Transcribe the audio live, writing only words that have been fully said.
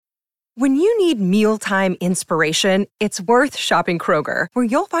When you need mealtime inspiration, it's worth shopping Kroger, where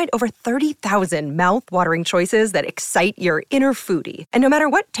you'll find over 30,000 mouth-watering choices that excite your inner foodie. And no matter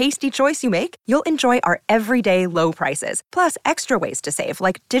what tasty choice you make, you'll enjoy our everyday low prices, plus extra ways to save,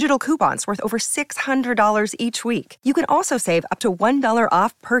 like digital coupons worth over $600 each week. You can also save up to $1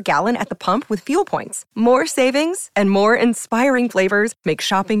 off per gallon at the pump with fuel points. More savings and more inspiring flavors make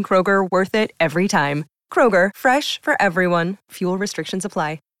shopping Kroger worth it every time. Kroger, fresh for everyone. Fuel restrictions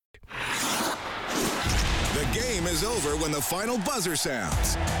apply. The game is over when the final buzzer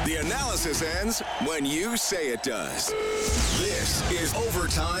sounds. The analysis ends when you say it does. This is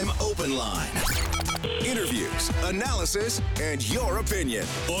Overtime Open Line. Interviews, analysis, and your opinion.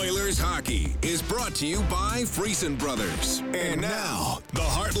 Oilers hockey is brought to you by Friesen Brothers. And now, the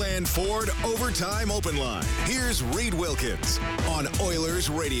Heartland Ford Overtime Open Line. Here's Reed Wilkins on Oilers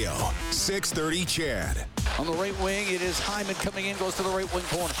Radio, 630 CHED. On the right wing, it is Hyman coming in, goes to the right wing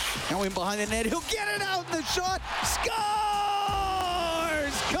corner. Now in behind the net, he'll get it out, and the shot scores!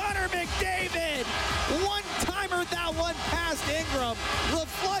 Connor McDavid! One-timer that one past Ingram. The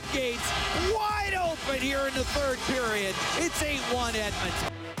floodgates wide open here in the third period. It's 8-1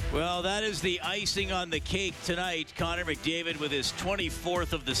 Edmonton. Well, that is the icing on the cake tonight. Connor McDavid with his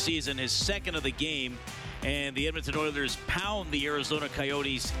 24th of the season, his second of the game. And the Edmonton Oilers pound the Arizona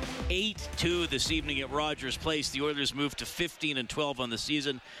Coyotes 8-2 this evening at Rogers Place. The Oilers move to 15-12 on the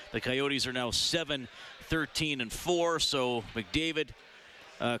season. The Coyotes are now 7-13-4. So McDavid,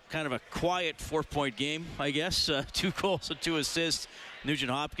 kind of a quiet 4-point game, I guess. 2 goals and 2 assists.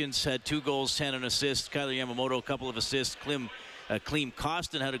 Nugent Hopkins had 2 goals, 10 and assist. Kyler Yamamoto, a couple of assists. Klim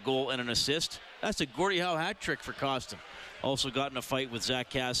Kostin had a goal and an assist. That's a Gordie Howe hat trick for Kostin. Also got in a fight with Zach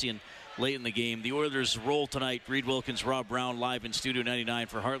Kassian late in the game. The Oilers roll tonight. Reed Wilkins, Rob Brown live in Studio 99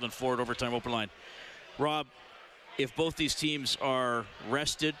 for Heartland Ford Overtime Open Line. Rob, if both these teams are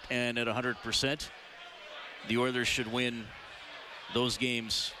rested and at 100%, the Oilers should win those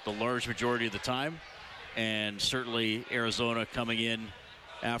games the large majority of the time. And certainly Arizona coming in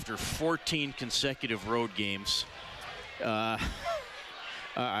after 14 consecutive road games.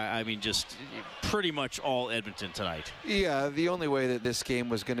 I mean, just pretty much all Edmonton tonight. Yeah, the only way that this game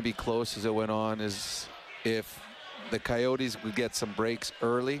was going to be close as it went on is if the Coyotes would get some breaks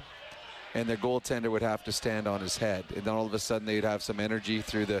early and their goaltender would have to stand on his head. And then all of a sudden they'd have some energy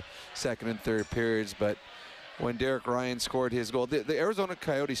through the second and third periods. But when Derek Ryan scored his goal, the Arizona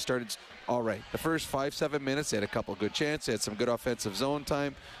Coyotes started all right. The first 5-7 minutes, they had a couple of good chances. They had some good offensive zone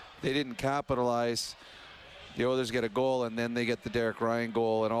time. They didn't capitalize. The Oilers get a goal, and then they get the Derek Ryan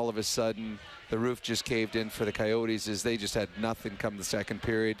goal, and all of a sudden the roof just caved in for the Coyotes as they just had nothing come the second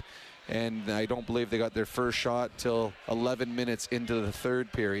period. And I don't believe they got their first shot till 11 minutes into the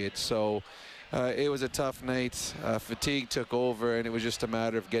third period. So it was a tough night. Fatigue took over, and it was just a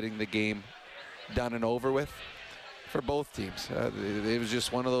matter of getting the game done and over with for both teams. It was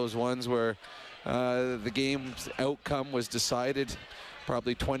just one of those ones where the game's outcome was decided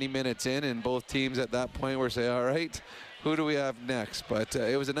probably 20 minutes in, and both teams at that point were saying, all right, who do we have next? But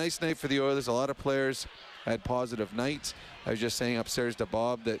it was a nice night for the Oilers. A lot of players had positive nights. I was just saying upstairs to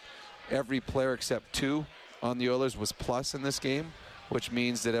Bob that every player except 2 on the Oilers was plus in this game, which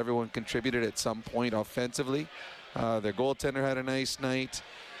means that everyone contributed at some point offensively. Their goaltender had a nice night,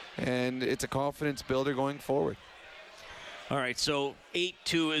 and it's a confidence builder going forward. All right, so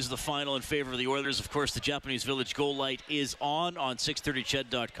 8-2 is the final in favor of the Oilers. Of course, the Japanese Village goal light is on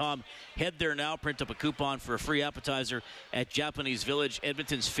 630ched.com. Head there now, print up a coupon for a free appetizer at Japanese Village,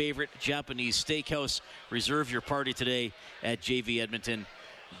 Edmonton's favorite Japanese steakhouse. Reserve your party today at jvedmonton.ca.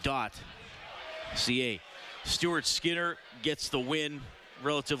 Stuart Skinner gets the win.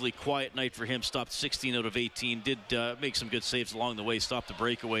 Relatively quiet night for him. Stopped 16 out of 18. Did make some good saves along the way. Stopped the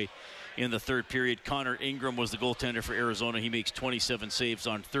breakaway in the third period. Connor Ingram was the goaltender for Arizona. He makes 27 saves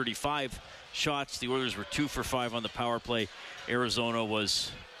on 35 shots. The Oilers were 2 for 5 on the power play. Arizona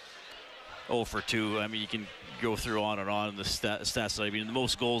was 0 for 2. I mean, you can go through on and on the stats. I mean, the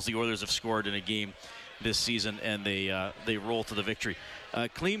most goals the Oilers have scored in a game this season, and they roll to the victory.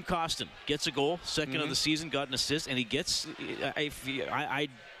 Klim Kostin gets a goal, second of the season, got an assist, and he gets.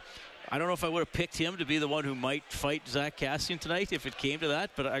 I don't know if I would have picked him to be the one who might fight Zach Kassian tonight if it came to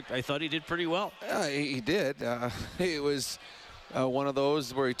that, but I thought he did pretty well. He did. It was one of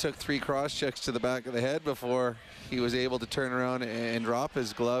those where he took 3 cross checks to the back of the head before he was able to turn around and drop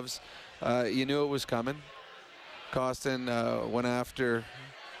his gloves. You knew it was coming. Kostin went after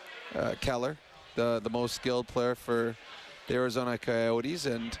Keller, the most skilled player for the Arizona Coyotes,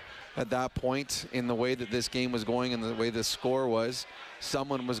 and at that point, in the way that this game was going and the way the score was,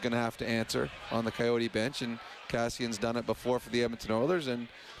 someone was going to have to answer on the Coyote bench, and Kassian's done it before for the Edmonton Oilers, and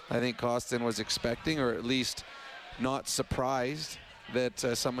I think Costin was expecting, or at least not surprised, that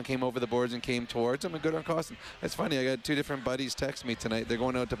someone came over the boards and came towards him, and good on Costin. It's funny, I got 2 different buddies text me tonight. They're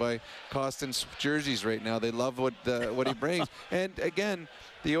going out to buy Costin's jerseys right now. They love what he brings. And again,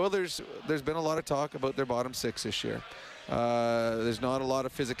 the Oilers, there's been a lot of talk about their bottom 6 this year. There's not a lot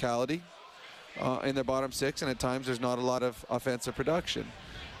of physicality in their bottom 6, and at times there's not a lot of offensive production.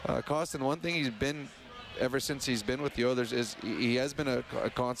 Costin, one thing he's been ever since he's been with the Oilers is he has been a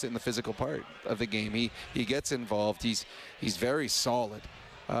constant in the physical part of the game. He gets involved. He's very solid.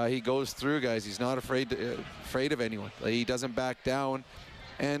 He goes through guys. He's not afraid of anyone. He doesn't back down,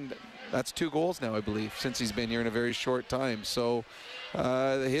 and that's 2 goals now, I believe, since he's been here in a very short time. So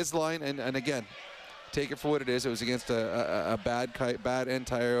his line, and again, take it for what it is. It was against a bad and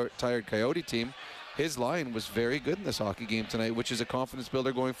tired Coyote team. His line was very good in this hockey game tonight, which is a confidence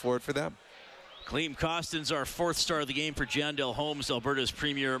builder going forward for them. Klim Kostin's our 4th star of the game for Jandel Homes, Alberta's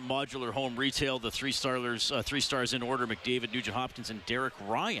premier modular home retail. The 3 stars in order: McDavid, Nugent-Hopkins, and Derek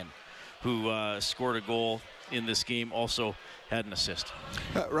Ryan, who scored a goal in this game, also had an assist.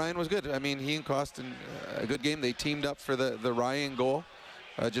 Ryan was good. I mean, he and Kostin, a good game. They teamed up for the Ryan goal,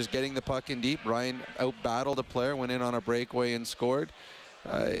 just getting the puck in deep. Ryan out-battled a player, went in on a breakaway and scored.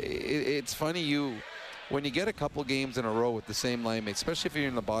 It's funny, when you get a couple games in a row with the same line mates, especially if you're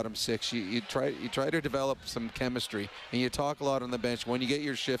in the bottom 6, you try to develop some chemistry, and you talk a lot on the bench. When you get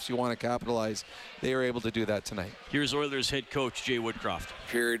your shifts, you want to capitalize. They were able to do that tonight. Here's Oilers head coach Jay Woodcroft.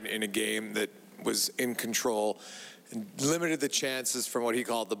 Appeared in a game that was in control and limited the chances from what he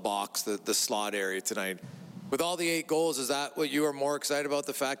called the box, the slot area tonight. With all the 8 goals, is that what you are more excited about,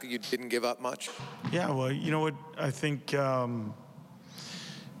 the fact that you didn't give up much? Yeah, well, you know what, I think...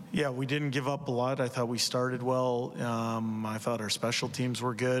 Yeah, we didn't give up a lot. I thought we started well. I thought our special teams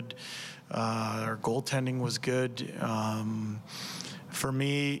were good. Our goaltending was good. For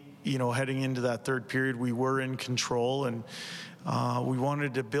me, heading into that 3rd period, we were in control, and we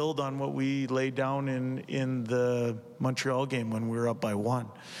wanted to build on what we laid down in the Montreal game when we were up by 1.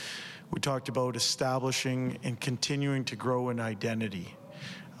 We talked about establishing and continuing to grow an identity.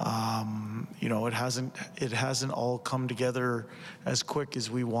 It hasn't all come together as quick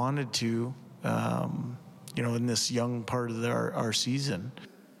as we wanted to, in this young part of our season.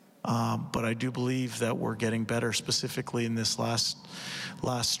 But I do believe that we're getting better, specifically in this last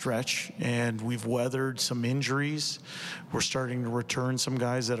stretch, and we've weathered some injuries. We're starting to return some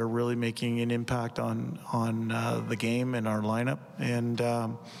guys that are really making an impact on the game and our lineup. And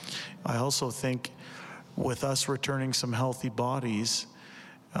I also think with us returning some healthy bodies,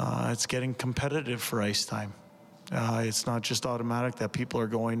 it's getting competitive for ice time. It's not just automatic that people are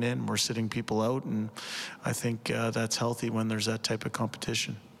going in. We're sitting people out, and I think that's healthy when there's that type of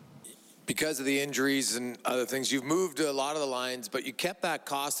competition. Because of the injuries and other things, you've moved a lot of the lines, but you kept that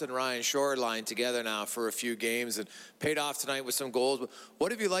Kostin, Ryan, Shore line together now for a few games and paid off tonight with some goals.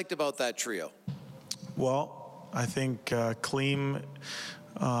 What have you liked about that trio? Well, I think Klim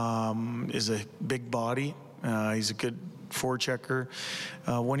is a big body. He's a good forechecker.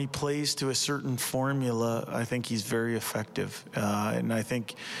 When he plays to a certain formula, I think he's very effective. And I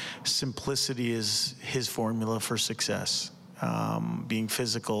think simplicity is his formula for success. Being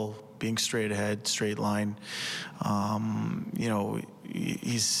physical, being straight ahead, straight line.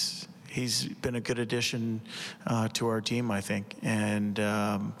 He's been a good addition to our team, I think. And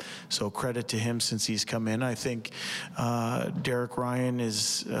so credit to him since he's come in. I think Derek Ryan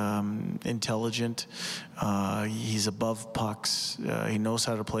is intelligent. He's above pucks. He knows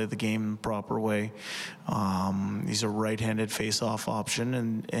how to play the game the proper way. He's a right-handed face-off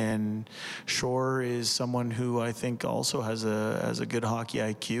option. And Shore is someone who I think also has a good hockey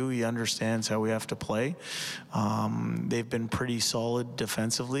IQ. He understands how we have to play. They've been pretty solid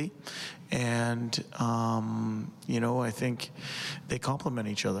defensively. And, I think they complement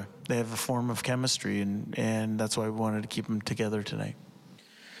each other. They have a form of chemistry, and that's why we wanted to keep them together tonight.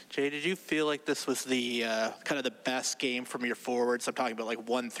 Jay, did you feel like this was the kind of the best game from your forwards? I'm talking about like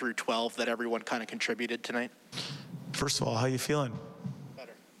 1 through 12 that everyone kind of contributed tonight. First of all, how you feeling?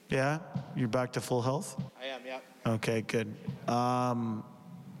 Better. Yeah? You're back to full health? I am, yeah. Okay, good.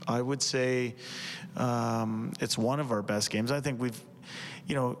 I would say it's one of our best games. I think we've,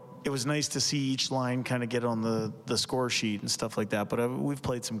 it was nice to see each line kind of get on the score sheet and stuff like that. But we've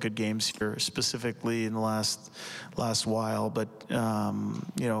played some good games here, specifically in the last while. But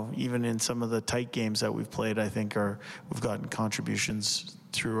even in some of the tight games that we've played, I think we've gotten contributions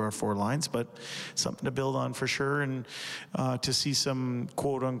through our 4 lines. But something to build on for sure. And to see some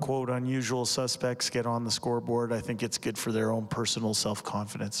quote unquote unusual suspects get on the scoreboard, I think it's good for their own personal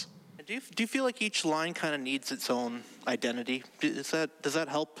self-confidence. Do do you feel like each line kind of needs its own identity? Does that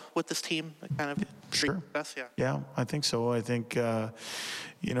help with this team? Kind of Sure. Yeah, I think so. I think, I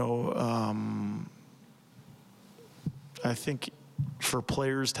think for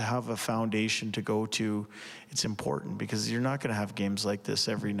players to have a foundation to go to, it's important because you're not going to have games like this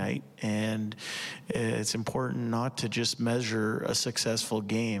every night. And it's important not to just measure a successful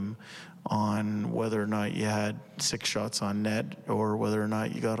game on whether or not you had 6 shots on net or whether or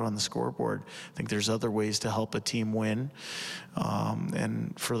not you got on the scoreboard. I think there's other ways to help a team win.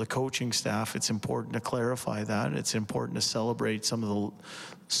 And for the coaching staff, it's important to clarify that. It's important to celebrate some of the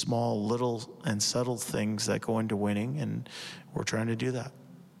small, little, and subtle things that go into winning, and we're trying to do that.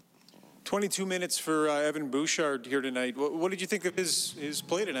 22 minutes for Evan Bouchard here tonight. What did you think of his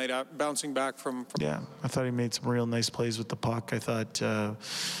play tonight, bouncing back from... Yeah, I thought he made some real nice plays with the puck. I thought...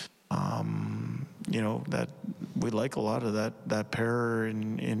 that we like a lot of that pair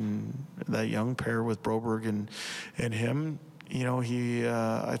in that young pair with Broberg and him.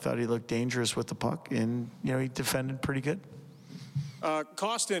 I thought he looked dangerous with the puck, and he defended pretty good.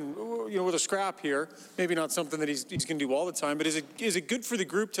 Costin, with a scrap here, maybe not something that he's going to do all the time, but is it good for the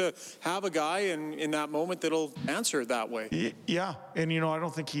group to have a guy in that moment that'll answer it that way? Yeah, and I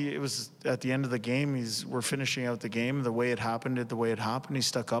don't think it was at the end of the game. We're finishing out the game the way it happened. He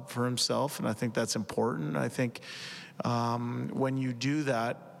stuck up for himself, and I think that's important. I think when you do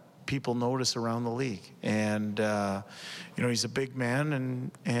that, people notice around the league, and he's a big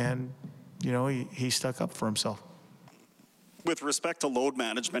man, and he stuck up for himself. With respect to load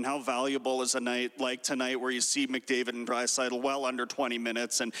management, how valuable is a night like tonight where you see McDavid and Draisaitl well under 20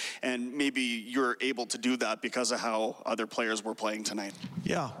 minutes and maybe you're able to do that because of how other players were playing tonight?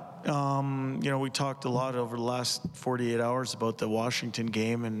 Yeah. We talked a lot over the last 48 hours about the Washington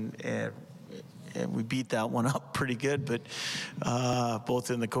game, and we beat that one up pretty good, but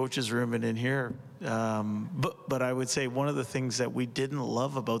both in the coaches' room and in here. But I would say one of the things that we didn't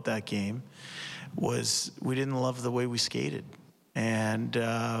love about that game was we didn't love the way we skated. And,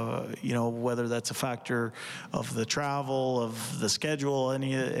 whether that's a factor of the travel, of the schedule,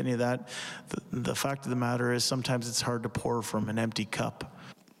 any of that, the fact of the matter is sometimes it's hard to pour from an empty cup.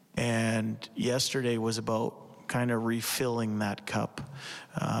 And yesterday was about kind of refilling that cup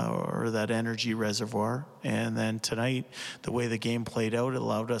or that energy reservoir. And then tonight, the way the game played out, it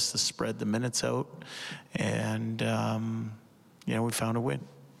allowed us to spread the minutes out. And, we found a win.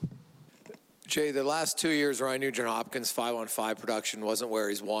 Jay, the last 2 years, Ryan Nugent-Hopkins' 5-on-5 production wasn't where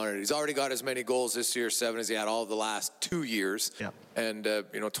he's wanted. He's already got as many goals this year, 7, as he had all of the last 2 years. Yeah. And,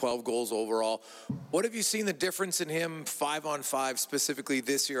 12 goals overall. What have you seen the difference in him 5-on-5 specifically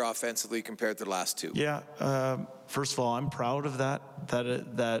this year offensively compared to the last 2? Yeah. First of all, I'm proud of that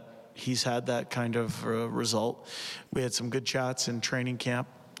he's had that kind of result. We had some good chats in training camp.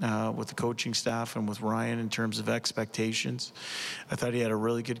 With the coaching staff and with Ryan in terms of expectations. I thought he had a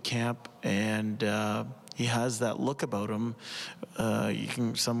really good camp, and he has that look about him.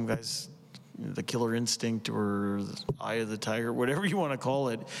 Some guys, the killer instinct or the eye of the tiger, whatever you want to call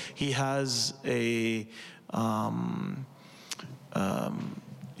it, he has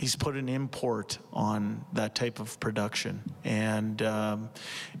he's put an import on that type of production. And,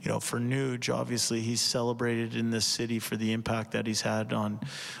 for Nuge, obviously he's celebrated in this city for the impact that he's had on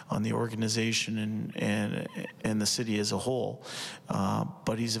the organization and the city as a whole.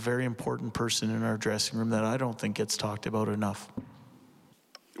 But he's a very important person in our dressing room that I don't think gets talked about enough.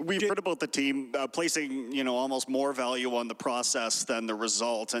 We've heard about the team placing, almost more value on the process than the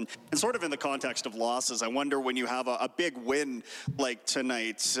result. And sort of in the context of losses, I wonder when you have a big win like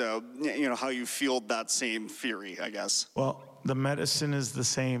tonight, how you field that same theory, I guess. Well, the medicine is the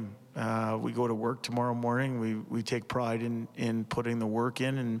same. We go to work tomorrow morning. We take pride in putting the work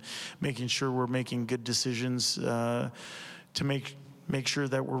in and making sure we're making good decisions to make sure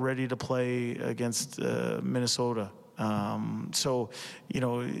that we're ready to play against Minnesota. We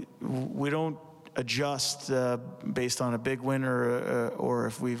don't adjust based on a big win or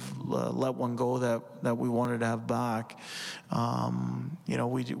if we've let one go that we wanted to have back.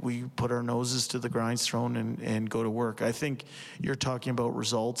 We put our noses to the grindstone and go to work. I think you're talking about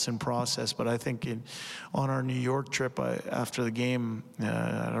results and process, but I think on our New York trip after the game,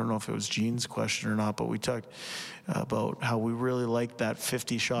 I don't know if it was Gene's question or not, but we talked about how we really liked that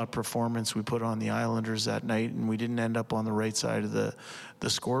 50-shot performance we put on the Islanders that night, and we didn't end up on the right side of the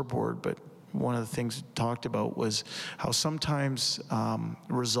scoreboard. But one of the things we talked about was how sometimes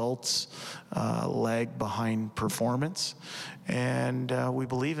results lag behind performance, and we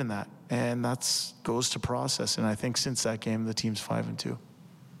believe in that. And that goes to process. And I think since that game, the team's 5-2.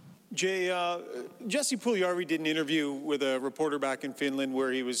 Jay, Jesse Puljujarvi did an interview with a reporter back in Finland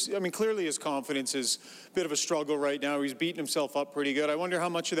where he was, clearly his confidence is a bit of a struggle right now. He's beating himself up pretty good. I wonder how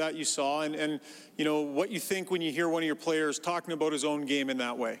much of that you saw and what you think when you hear one of your players talking about his own game in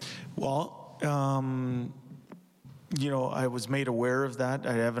that way. Well, I was made aware of that.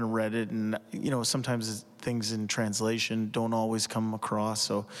 I haven't read it, and sometimes things in translation don't always come across.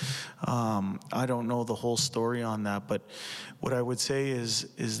 So I don't know the whole story on that. But what I would say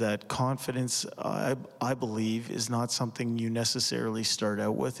is that confidence, I believe, is not something you necessarily start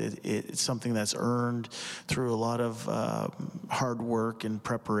out with. It's something that's earned through a lot of hard work and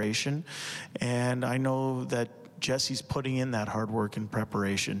preparation. And I know that Jesse's putting in that hard work and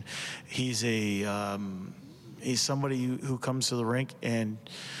preparation. He's somebody who comes to the rink and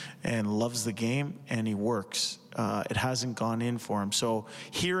loves the game, and he works. It hasn't gone in for him. So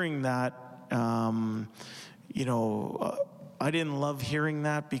hearing that, I didn't love hearing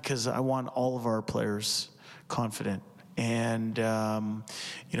that because I want all of our players confident. And,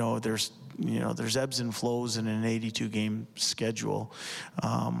 there's ebbs and flows in an 82-game schedule.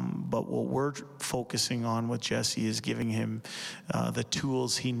 But what we're focusing on with Jesse is giving him the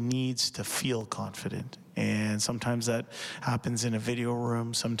tools he needs to feel confident. And sometimes that happens in a video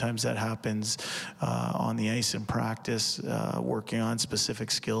room. Sometimes that happens on the ice in practice, working on specific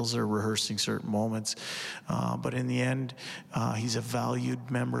skills or rehearsing certain moments. But in the end, he's a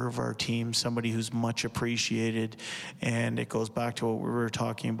valued member of our team, somebody who's much appreciated. And it goes back to what we were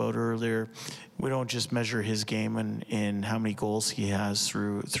talking about earlier. We don't just measure his game in how many goals he has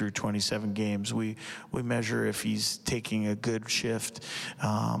through 27 games. We measure if he's taking a good shift,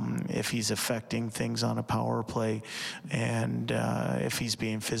 if he's affecting things on a power play, and if he's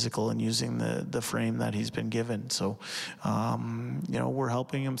being physical and using the frame that he's been given. So, we're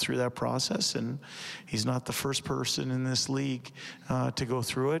helping him through that process, and he's not the first person in this league to go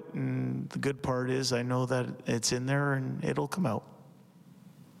through it. And the good part is I know that it's in there and it'll come out.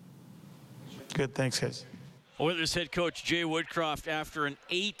 Good, thanks, guys. Oilers head coach Jay Woodcroft after an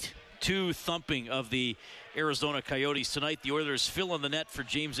 8-2 thumping of the Arizona Coyotes tonight. The Oilers fill in the net for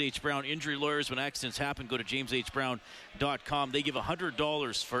James H. Brown. Injury lawyers, when accidents happen, go to jameshbrown.com. They give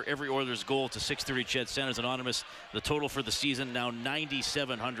 $100 for every Oilers goal to 630 Ched Centers Anonymous. The total for the season now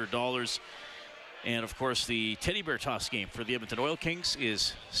 $9,700. And, of course, the Teddy Bear Toss game for the Edmonton Oil Kings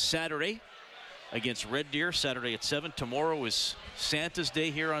is Saturday against Red Deer, Saturday at 7. Tomorrow is Santa's Day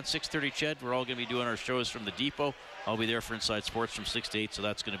here on 630 Ched. We're all going to be doing our shows from the depot. I'll be there for Inside Sports from 6 to 8, so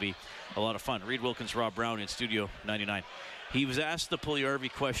that's going to be a lot of fun. Reed Wilkins, Rob Brown in Studio 99. He was asked the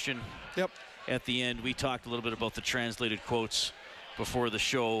Puljujarvi question at the end. We talked a little bit about the translated quotes before the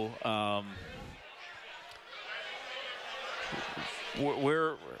show.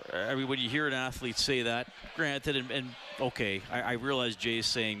 When you hear an athlete say that, granted, and okay, I realize Jay's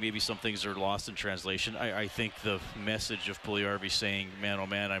saying maybe some things are lost in translation. I think the message of Puljujarvi saying, man, oh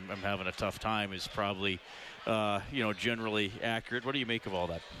man, I'm having a tough time is probably, generally accurate. What do you make of all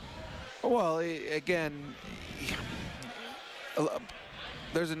that? Well, again,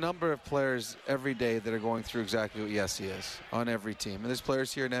 there's a number of players every day that are going through exactly what Jesse is on every team. And there's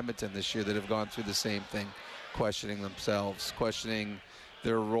players here in Edmonton this year that have gone through the same thing, questioning themselves, questioning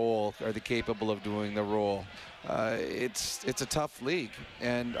their role. Are they capable of doing the role? It's a tough league.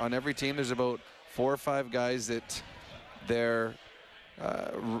 And on every team, there's about 4 or 5 guys that their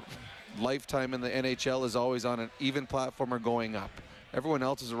lifetime in the NHL is always on an even platform or going up. Everyone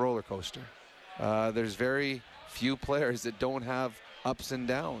else is a roller coaster. There's very few players that don't have ups and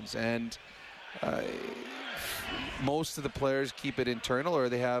downs. And most of the players keep it internal, or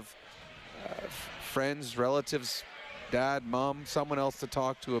they have friends, relatives, dad, mom, someone else to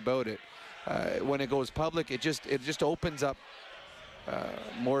talk to about it. When it goes public, it just opens up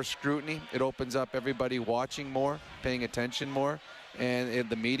more scrutiny. It opens up everybody watching more, paying attention more, and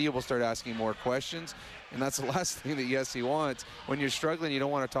the media will start asking more questions. And that's the last thing that Jesse wants. When you're struggling, you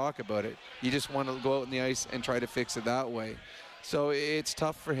don't want to talk about it. You just want to go out on the ice and try to fix it that way. So it's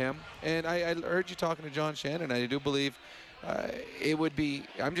tough for him. And I heard you talking to John Shannon. I do believe it would be,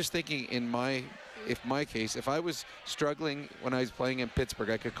 I'm just thinking in my case, if I was struggling when I was playing in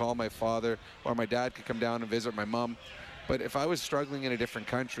Pittsburgh, I could call my father, or my dad could come down and visit my mom. But if I was struggling in a different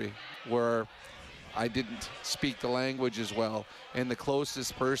country where I didn't speak the language as well, and the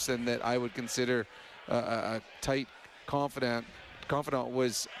closest person that I would consider a tight confidant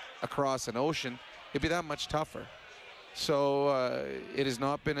was across an ocean, it'd be that much tougher. So it has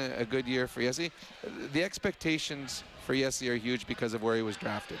not been a good year for Jesse. The expectations for Jesse are huge because of where he was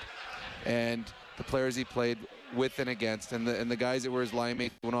drafted, and the players he played with and against, and the guys that were his line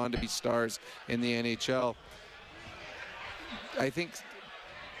mates went on to be stars in the NHL. I think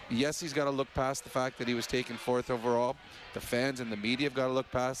yes, he's got to look past the fact that he was taken 4th overall. The fans and the media have got to look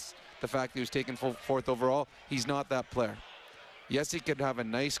past the fact that he was taken 4th overall. He's not that player. Yes, he could have a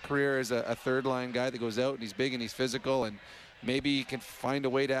nice career as a third-line guy that goes out and he's big and he's physical, and maybe he can find a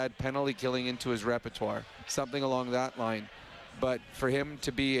way to add penalty killing into his repertoire, something along that line. But for him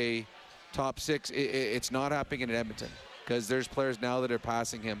to be a top 6, it's not happening in Edmonton, because there's players now that are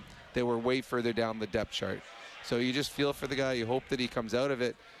passing him that were way further down the depth chart. So you just feel for the guy. You hope that he comes out of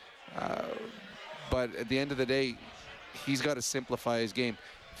it. But at the end of the day, he's got to simplify his game.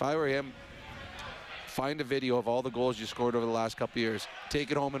 If I were him, find a video of all the goals you scored over the last couple of years.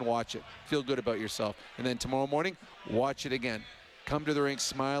 Take it home and watch it. Feel good about yourself. And then tomorrow morning, watch it again. Come to the rink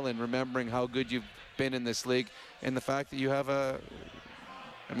smiling, remembering how good you've been in this league. And the fact that you have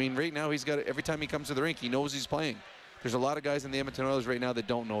right now he's got, every time he comes to the rink, he knows he's playing. There's a lot of guys in the Edmonton Oilers right now that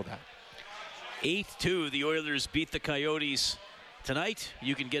don't know that. 8-2, the Oilers beat the Coyotes tonight.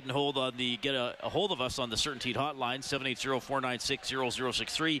 You can get a hold of us on the CertainTeed hotline,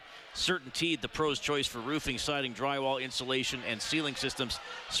 780-496-0063. CertainTeed, the pro's choice for roofing, siding, drywall, insulation, and ceiling systems.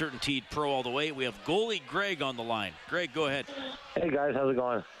 CertainTeed Pro all the way. We have goalie Greg on the line. Greg, go ahead. Hey, guys. How's it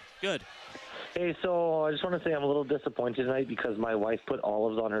going? Good. Hey, so I just want to say I'm a little disappointed tonight because my wife put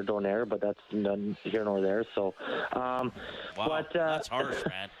olives on her donair, but that's none here nor there. So, wow, but that's harsh,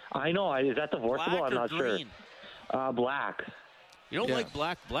 man. I know. Is that divorceable? Black I'm not green? Sure. Black. You don't like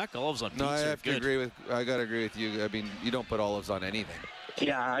black olives on pizza? No, I have to agree with. I got to agree with you. I mean, you don't put olives on anything.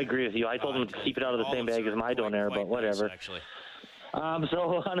 Yeah, I agree with you. I told him to keep it out of the same bag as my donair, but whatever. Nice, actually.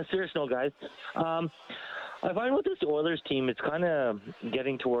 So on a serious note, guys, I find with this Oilers team, it's kind of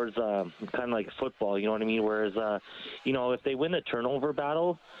getting towards kind of like football, you know what I mean? Whereas, if they win the turnover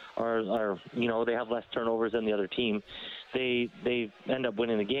battle or they have less turnovers than the other team, they end up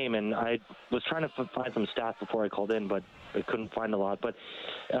winning the game. And I was trying to find some stats before I called in, but I couldn't find a lot. But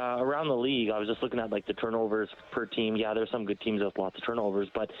around the league, I was just looking at like the turnovers per team. Yeah, there's some good teams with lots of turnovers,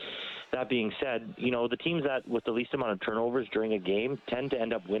 but that being said, the teams that with the least amount of turnovers during a game tend to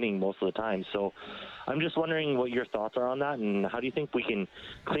end up winning most of the time. So I'm just wondering what your thoughts are on that, and how do you think we can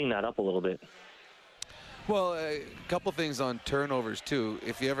clean that up a little bit? Well, a couple things on turnovers, too.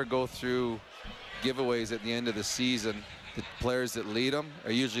 If you ever go through giveaways at the end of the season, the players that lead them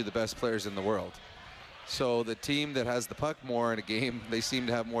are usually the best players in the world. So the team that has the puck more in a game, they seem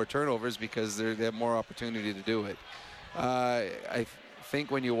to have more turnovers because they have more opportunity to do it. I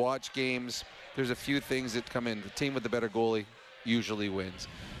think when you watch games, there's a few things that come in. The team with the better goalie usually wins.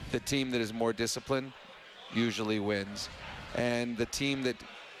 The team that is more disciplined usually wins. And the team that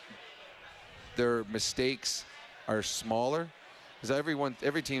their mistakes are smaller, because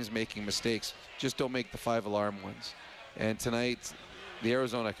every team's making mistakes, just don't make the 5-alarm ones. And tonight, the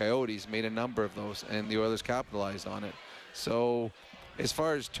Arizona Coyotes made a number of those, and the Oilers capitalized on it. So as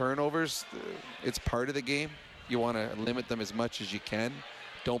far as turnovers, it's part of the game. You want to limit them as much as you can.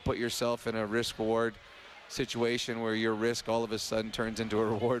 Don't put yourself in a risk-reward situation where your risk all of a sudden turns into a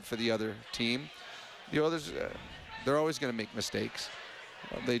reward for the other team. The Oilers, they're always going to make mistakes.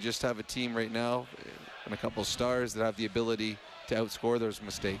 They just have a team right now and a couple stars that have the ability to outscore those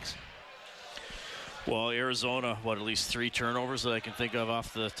mistakes. Well, Arizona, at least 3 turnovers that I can think of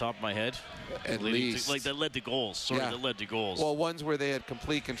off the top of my head? At least. That led to goals. That led to goals. Well, ones where they had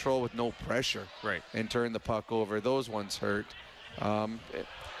complete control with no pressure. Right. And turned the puck over. Those ones hurt.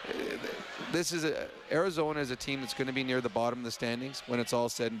 Arizona is a team that's going to be near the bottom of the standings when it's all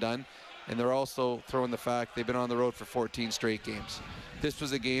said and done. And they're also throwing the fact they've been on the road for 14 straight games. This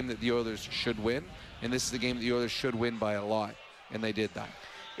was a game that the Oilers should win, and this is a game that the Oilers should win by a lot, and they did that.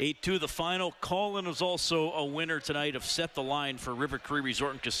 8-2 the final. Colin was also a winner tonight of Set the Line for River Cree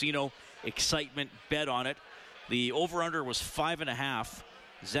Resort and Casino. Excitement, bet on it. The over-under was 5.5.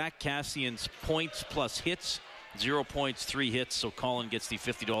 Zach Cassian's points plus hits, 0 points, 3 hits, so Colin gets the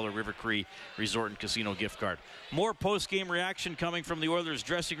 $50 River Cree Resort and Casino gift card. More post-game reaction coming from the Oilers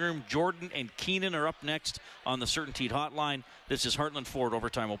dressing room. Jordan and Keenan are up next on the CertainTeed hotline. This is Heartland Ford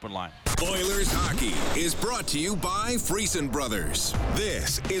Overtime Open Line. Oilers hockey is brought to you by Friesen Brothers.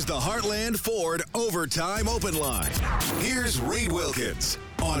 This is the Heartland Ford Overtime Open Line. Here's Reed Wilkins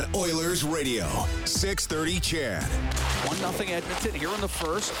on Oilers Radio, 630 Chad. 1-0 Edmonton here in the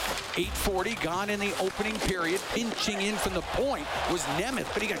first. 8:40 gone in the opening period. Pinching in from the point was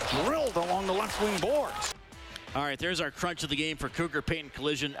Nemeth, but he got drilled along the left wing boards. All right, there's our crunch of the game for Cougar Paint and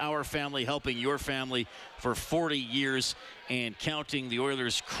Collision. Our family helping your family for 40 years and counting. The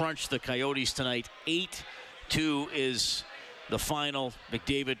Oilers crunch the Coyotes tonight. 8-2 is the final.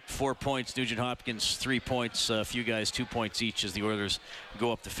 McDavid, 4 points. Nugent Hopkins, 3 points. A few guys, 2 points each as the Oilers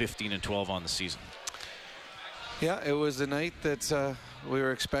go up to 15-12 on the season. Yeah, it was a night that we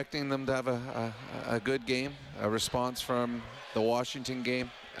were expecting them to have a good game, a response from the Washington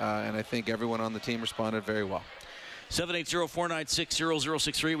game, and I think everyone on the team responded very well.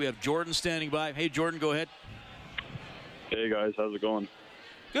 780-496-0063. We have Jordan standing by. Hey, Jordan, go ahead. Hey, guys. How's it going?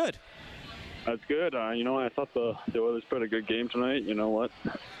 Good. That's good. I thought the Oilers played a good game tonight. You know what?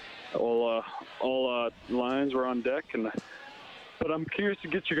 All lines were on deck, but I'm curious to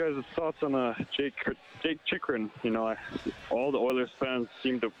get you guys' thoughts on Jake Chychrun. All the Oilers fans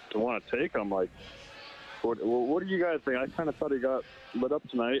seem to want to take him. Like, what do you guys think? I kind of thought he got lit up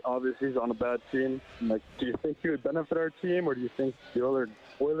tonight. Obviously, he's on a bad team. Like, do you think he would benefit our team, or do you think the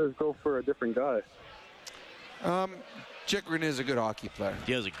Oilers go for a different guy? Chychrun is a good hockey player.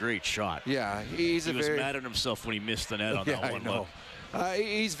 He has a great shot. Yeah, he was mad at himself when he missed the net on that one. I know.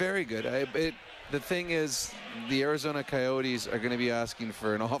 He's very good. The thing is, the Arizona Coyotes are going to be asking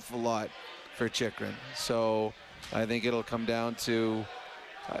for an awful lot for Chychrun. So I think it'll come down to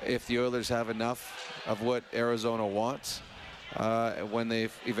if the Oilers have enough of what Arizona wants when they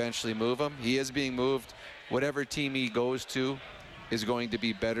eventually move him. He is being moved. Whatever team he goes to is going to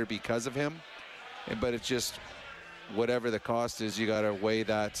be better because of him. But it's just whatever the cost is, you got to weigh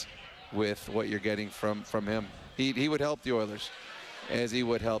that with what you're getting from him. He would help the Oilers, as he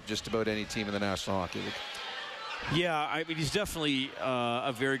would help just about any team in the National Hockey League. Yeah, I mean, he's definitely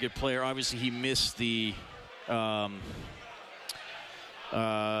a very good player. Obviously, he missed the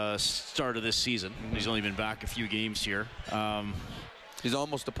start of this season. He's only been back a few games here. He's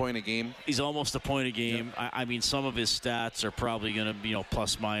almost a point a game. Yep. I mean, some of his stats are probably going to,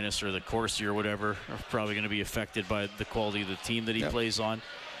 plus minus, or the Corsi or whatever, are probably going to be affected by the quality of the team that he plays on.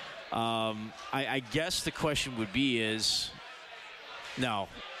 I guess the question would be is, now,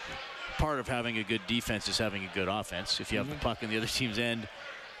 part of having a good defense is having a good offense. If you have the puck in the other team's end,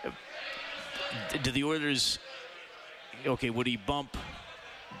 do the Oilers, would he bump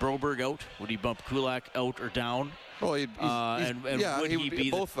Broberg out? Would he bump Kulak out or down? Well, would he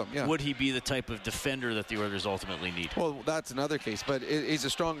be both of them? Yeah. Would he be the type of defender that the Oilers ultimately need? Well, that's another case. But he's a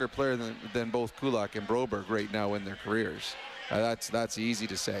stronger player than both Kulak and Broberg right now in their careers. That's easy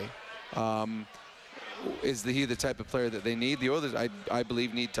to say. Is he the type of player that they need? The Oilers, I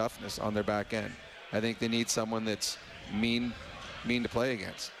believe, need toughness on their back end. I think they need someone that's mean to play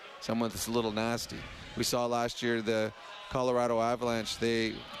against, someone that's a little nasty. We saw last year the Colorado Avalanche,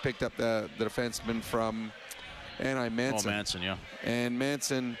 they picked up the defenseman from Anaheim, Manson. Oh, Manson, yeah. And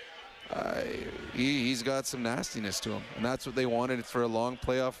Manson, he's got some nastiness to him, and that's what they wanted for a long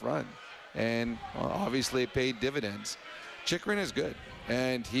playoff run. And obviously it paid dividends. Chychrun is good,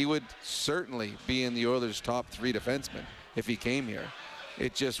 and he would certainly be in the Oilers' top 3 defensemen if he came here.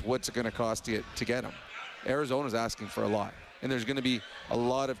 It's just what's it going to cost to get him. Arizona's asking for a lot, and there's going to be a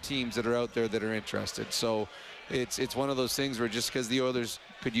lot of teams that are out there that are interested. So it's one of those things where just because the Oilers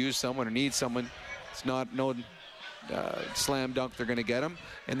could use someone or need someone, it's not no slam dunk they're going to get him.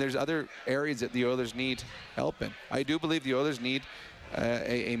 And there's other areas that the Oilers need help in. I do believe the Oilers need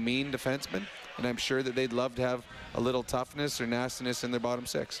a mean defenseman, and I'm sure that they'd love to have a little toughness or nastiness in their bottom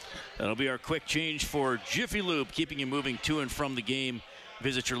 6. That'll be our quick change for Jiffy Lube, keeping you moving to and from the game.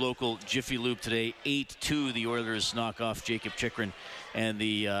 Visit your local Jiffy Lube today. 8-2, the Oilers knock off Jacob Chychrun, and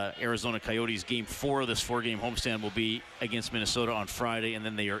the Arizona Coyotes. Game 4 of this 4-game homestand will be against Minnesota on Friday, and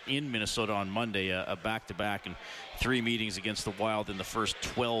then they are in Minnesota on Monday, a back-to-back, and 3 meetings against the Wild in the first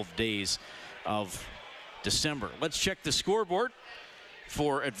 12 days of December. Let's check the scoreboard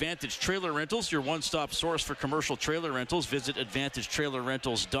for Advantage Trailer Rentals, your one-stop source for commercial trailer rentals. Visit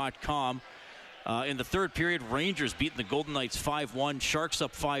AdvantageTrailerRentals.com. In the third period, Rangers beating the Golden Knights 5-1. Sharks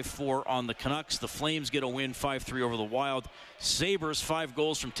up 5-4 on the Canucks. The Flames get a win 5-3 over the Wild. Sabres, 5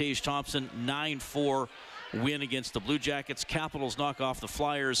 goals from Tage Thompson, 9-4 win against the Blue Jackets. Capitals knock off the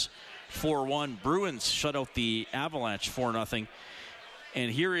Flyers 4-1. Bruins shut out the Avalanche 4-0.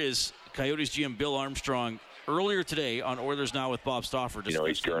 And here is Coyotes GM Bill Armstrong earlier today on Oilers Now with Bob Stauffer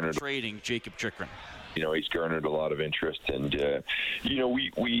discussing trading Jacob Chychrun. He's garnered a lot of interest, and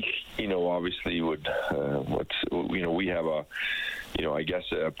we obviously would we have a I guess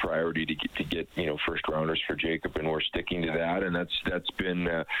a priority to get first rounders for Jacob, and we're sticking to that, and that's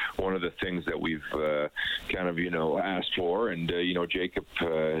been one of the things that we've kind of asked for. And Jacob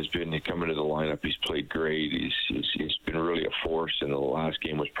has been coming to the lineup. He's played great. He's been really a force, and the last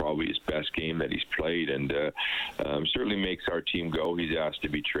game was probably his best game that he's played, and certainly makes our team go. He's asked to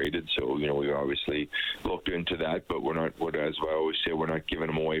be traded, so we've obviously looked into that, but we're not, as I always say, we're not giving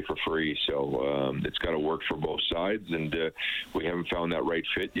him away for free. So it's got to work for both sides, and we haven't found that right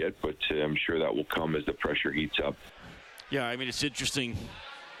fit yet, but I'm sure that will come as the pressure heats up. Yeah, I mean, it's interesting.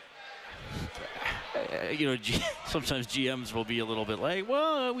 sometimes GMs will be a little bit like,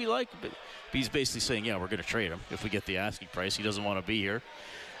 well, we like him. But he's basically saying, yeah, we're going to trade him if we get the asking price. He doesn't want to be here,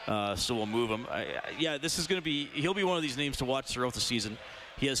 so we'll move him. This is going to be – he'll be one of these names to watch throughout the season.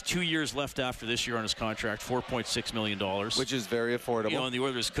 He has 2 years left after this year on his contract, $4.6 million. Which is very affordable. And the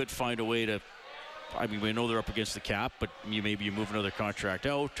Oilers could find a way to – we know they're up against the cap, but maybe you move another contract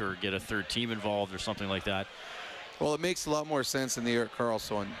out or get a third team involved or something like that. Well, it makes a lot more sense than the Erik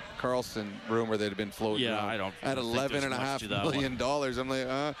Karlsson rumor that had been floating around at $11.5 million. I'm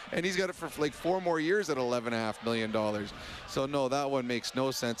like, and he's got it for like 4 more years at $11.5 million. So no, that one makes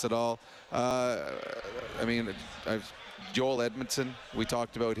no sense at all. Joel Edmondson, we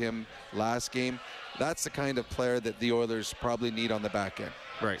talked about him last game. That's the kind of player that the Oilers probably need on the back end.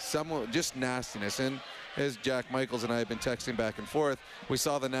 Right. Someone, just nastiness. And as Jack Michaels and I have been texting back and forth, we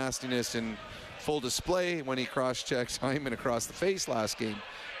saw the nastiness in full display when he cross-checked Hyman across the face last game.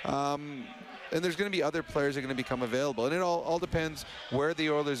 And there's going to be other players that are going to become available. And it all depends where the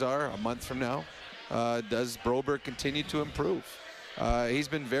Oilers are a month from now. Does Broberg continue to improve? He's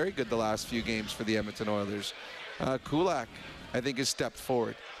been very good the last few games for the Edmonton Oilers. Kulak, I think, has stepped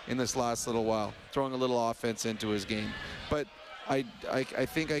forward in this last little while, throwing a little offense into his game. But I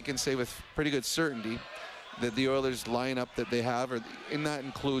think I can say with pretty good certainty that the Oilers lineup that they have, and that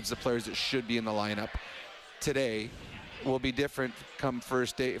includes the players that should be in the lineup today, will be different come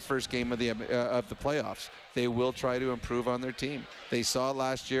first game of the playoffs. They will try to improve on their team. They saw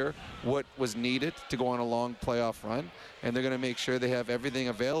last year what was needed to go on a long playoff run, and they're going to make sure they have everything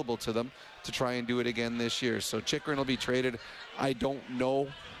available to them to try and do it again this year. So Chychrun will be traded. I don't know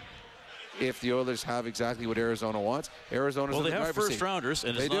if the Oilers have exactly what Arizona wants. Arizona's they have first-rounders,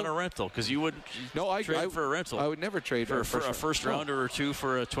 and it's not a rental, because you wouldn't trade for a rental. I would never trade for a first-rounder or two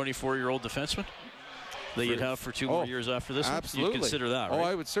for a 24-year-old defenseman that you'd have for 2 more years after this. Absolutely. You'd consider that, right?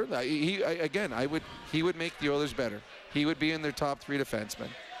 I would certainly. He would make the Oilers better. He would be in their top 3 defensemen.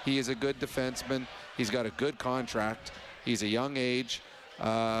 He is a good defenseman. He's got a good contract. He's a young age.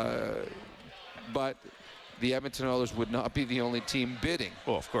 But the Edmonton Oilers would not be the only team bidding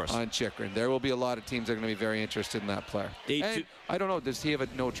of course. On Chychrun. There will be a lot of teams that are going to be very interested in that player. And I don't know. Does he have a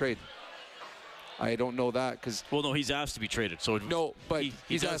no trade? I don't know that because. Well, no, he's asked to be traded. So no, but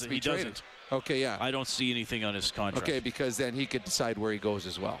he's asked to be traded. Doesn't. Okay, yeah. I don't see anything on his contract. Okay, because then he could decide where he goes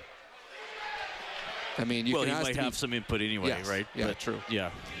as well. I mean, he might have some input anyway, yes. Right? Yeah, but, true.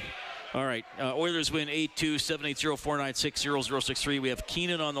 Yeah. All right. Oilers win 8-2, 780-496-0063. We have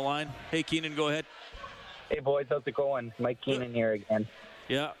Keenan on the line. Hey, Keenan, go ahead. Hey, boys. How's it going? Mike Keenan here again.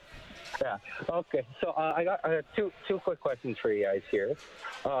 Yeah. Yeah. Okay. So I got two quick questions for you guys here.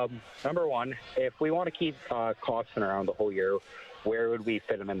 Number one, if we want to keep Costin around the whole year, where would we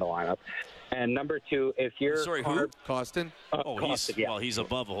fit him in the lineup? And number two, if you're who? Costin? Costin, he's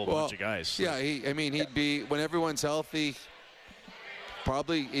above a whole bunch of guys. So. Yeah, he'd be when everyone's healthy.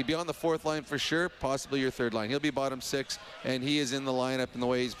 Probably he'd be on the 4th line for sure, possibly your 3rd line. He'll be bottom 6, and he is in the lineup in the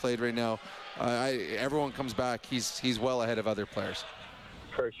way he's played right now. Everyone comes back. He's well ahead of other players.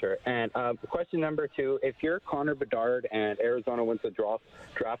 For sure. And question number two, if you're Connor Bedard and Arizona wins the draft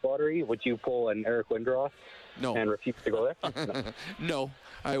lottery, would you pull an Eric Lindros? No. And refuse to go there? No,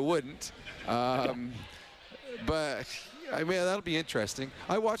 I wouldn't. But I mean, that'll be interesting.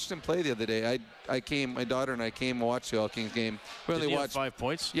 I watched him play the other day. My daughter and I came and watched the All Kings game. Did he have 5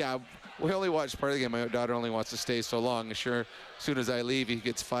 points? Yeah, we only watched part of the game. My daughter only wants to stay so long. Sure, as soon as I leave, he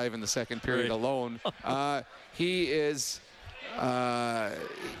gets 5 in the second period alone. He is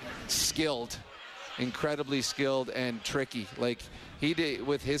skilled, incredibly skilled and tricky. Like he did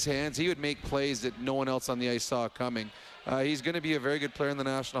with his hands, he would make plays that no one else on the ice saw coming. He's going to be a very good player in the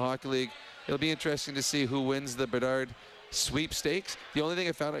National Hockey League. It'll be interesting to see who wins the Bedard sweepstakes. The only thing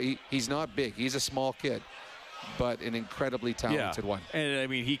I found out, he's not big. He's a small kid, but an incredibly talented one. And I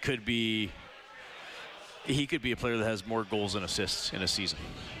mean, he could be a player that has more goals and assists in a season.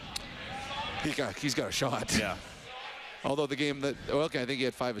 He's got a shot. Yeah. Although the game that I think he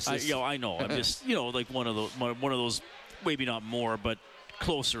had 5 assists. I know. I'm just like one of those, maybe not more, but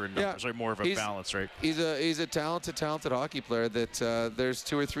closer in numbers, or more of a balance, right? He's a talented hockey player that there's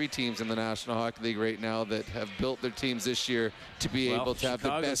 2 or 3 teams in the National Hockey League right now that have built their teams this year to be able to have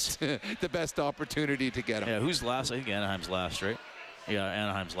the best opportunity to get them. Yeah, who's last? I think Anaheim's last, right? Yeah,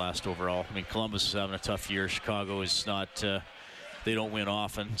 Anaheim's last overall. I mean, Columbus is having a tough year. Chicago is not. They don't win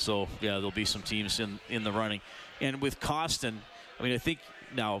often, so yeah, there'll be some teams in the running. And with Costin, I mean, I think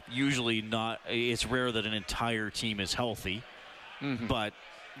now usually not. It's rare that an entire team is healthy. Mm-hmm. But,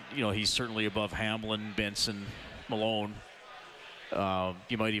 he's certainly above Hamlin, Benson, Malone. Would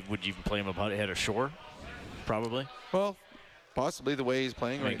you even play him ahead of Shore? Probably. Well, possibly the way he's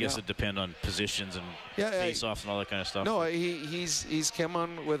playing right I guess now. it depends on positions and face-offs and all that kind of stuff. No, he's come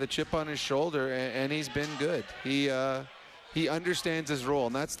on with a chip on his shoulder, and he's been good. He understands his role,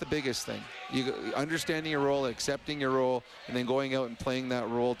 and that's the biggest thing. Understanding your role, accepting your role, and then going out and playing that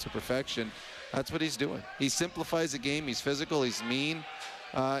role to perfection. That's what he's doing. He simplifies the game. He's physical. He's mean,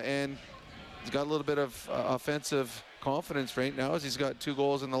 and he's got a little bit of offensive confidence right now as he's got 2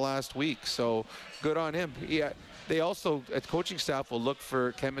 goals in the last week. So good on him. They also, at coaching staff, will look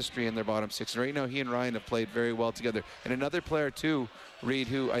for chemistry in their bottom 6. And right now, he and Ryan have played very well together. And another player, too, Reed,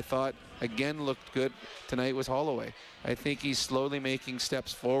 who I thought, again, looked good tonight was Holloway. I think he's slowly making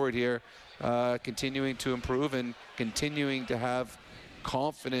steps forward here, continuing to improve and continuing to have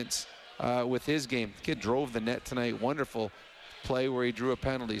confidence with his game. The kid drove the net tonight. Wonderful play where he drew a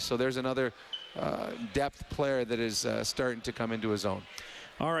penalty. So there's another depth player that is starting to come into his own.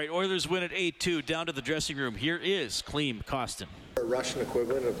 All right, Oilers win at 8-2. Down to the dressing room. Here is Klim Kostin. A Russian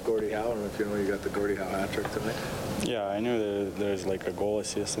equivalent of Gordie Howe. I don't know if you know you got the Gordie Howe hat trick tonight. Yeah, I knew that there's like a goal,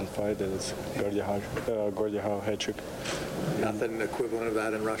 assist, and fight that it's Gordie Howe hat trick. Nothing equivalent of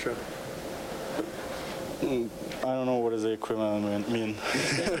that in Russia? I don't know what does the equivalent mean.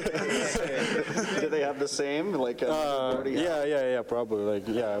 Do they have the same? Like yeah, probably.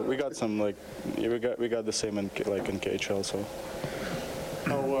 Like we got some we got the same in KHL. So.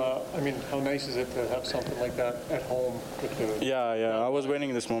 How nice is it to have something like that at home? Yeah. I was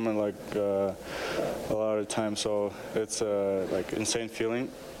waiting this moment a lot of time, so it's insane feeling.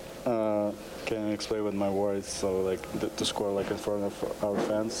 Can't explain with my words. So to score in front of our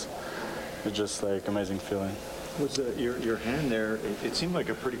fans, it's just amazing feeling. Was your hand there? It seemed like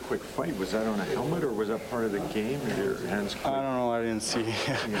a pretty quick fight. Was that on a helmet or was that part of the game? Your hands quick? I don't know. I didn't see.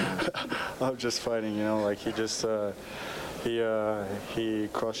 I was just fighting. He just. He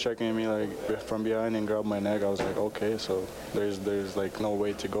cross-checking me from behind and grabbed my neck. I was like, okay, so there's no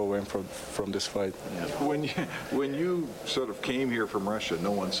way to go away from this fight. Yeah. When you sort of came here from Russia, no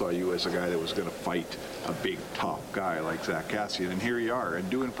one saw you as a guy that was going to fight a big top guy like Zach Kassian, and here you are and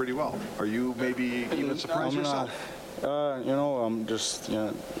doing pretty well. Are you maybe even surprised yourself? I'm just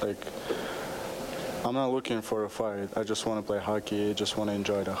I'm not looking for a fight. I just want to play hockey. I just want to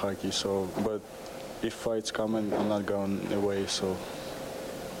enjoy the hockey. So, but if fights come, I'm not going away, so,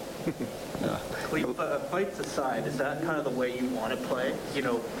 yeah. Fights aside, is that kind of the way you want to play?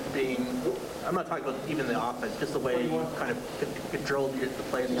 I'm not talking about even the offense, just the way you kind of controlled the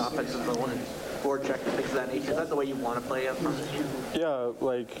play in the offensive zone and board check and things of that nature. Is that the way you want to play up front? Yeah,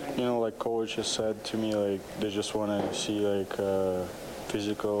 like coach has said to me, they just want to see,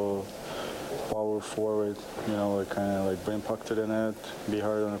 physical power forward, kind of bring puck to the net, be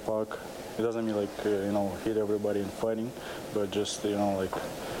hard on the puck. It doesn't mean hit everybody in fighting, but just be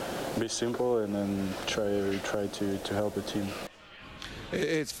simple and then try to help the team.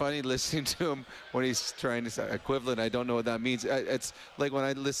 It's funny listening to him when he's trying to say equivalent. I don't know what that means. It's like when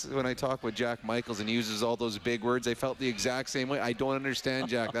I talk with Jack Michaels and he uses all those big words. I felt the exact same way. I don't understand,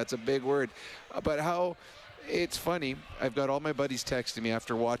 Jack. That's a big word, but how it's funny. I've got all my buddies texting me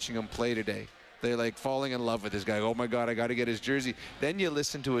after watching him play today. They're falling in love with this guy. Oh my God, I got to get his jersey. Then you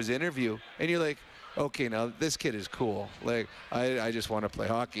listen to his interview and you're like, okay, now this kid is cool. I just want to play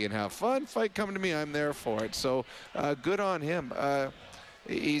hockey and have fun. Fight coming to me, I'm there for it. So good on him.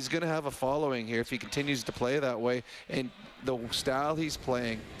 He's going to have a following here if he continues to play that way. And the style he's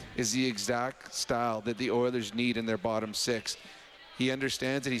playing is the exact style that the Oilers need in their bottom 6. He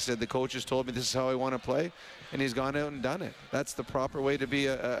understands it. He said, the coaches told me this is how I want to play, and he's gone out and done it. That's the proper way to be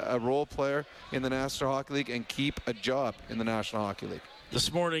a role player in the National Hockey League and keep a job in the National Hockey League.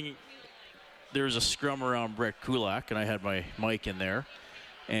 This morning, there was a scrum around Brett Kulak, and I had my mic in there.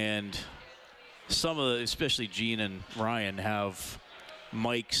 And some of the, especially Gene and Ryan, have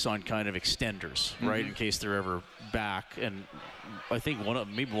mics on kind of extenders, right, in case they're ever back. And I think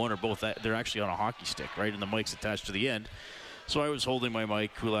maybe one or both, they're actually on a hockey stick, right, and the mic's attached to the end. So I was holding my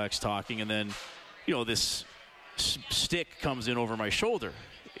mic, Kulak's talking, and then, this stick comes in over my shoulder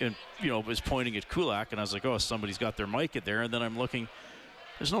and, was pointing at Kulak, and I was like, oh, somebody's got their mic in there. And then I'm looking,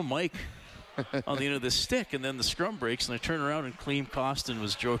 there's no mic on the end of this stick. And then the scrum breaks, and I turn around, and Klim Kostin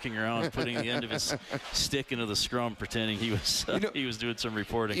was joking around, putting the end of his stick into the scrum, pretending he was he was doing some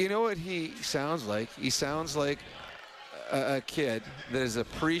reporting. You know what he sounds like? He sounds like a kid that is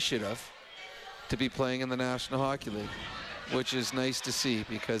appreciative to be playing in the National Hockey League, which is nice to see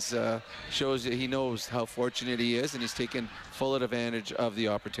because shows that he knows how fortunate he is and he's taken full advantage of the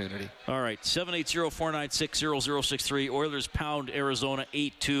opportunity. All right, 780-496-0063. Oilers pound Arizona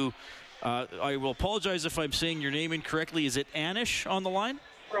 8-2. I will apologize if I'm saying your name incorrectly. Is it Anish on the line?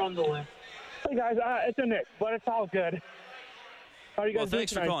 We're on the line. Hey, guys, it's a Nick, but it's all good. How are you guys Well, doing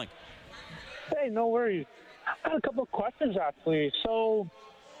thanks for tonight? calling. Hey, no worries. I had a couple of questions, actually. So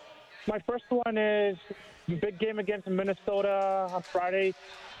my first one is big game against Minnesota on Friday.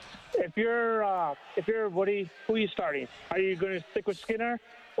 If you're Woody, who are you starting? Are you going to stick with Skinner,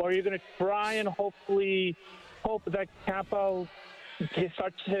 or are you going to try and hopefully hope that Campo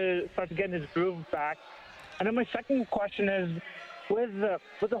starts to get his groove back? And then my second question is, with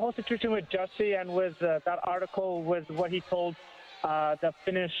the whole situation with Jesse and with that article with what he told the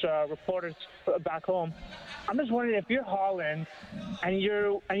Finnish reporters back home, I'm just wondering if you're Holland and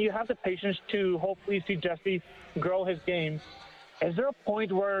you have the patience to hopefully see Jesse grow his game. Is there a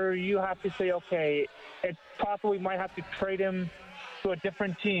point where you have to say, okay, it's possible we might have to trade him to a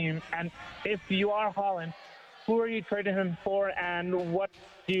different team? And if you are Holland, who are you trading him for, and what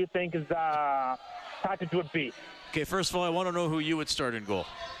do you think is the package would be? Okay, first of all, I want to know who you would start in goal.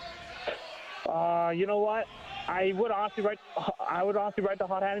 You know what? I would honestly write the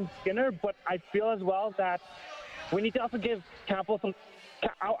hot hand in Skinner, but I feel as well that we need to also give Campbell some.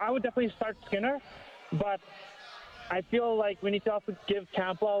 I would definitely start Skinner, but I feel like we need to also give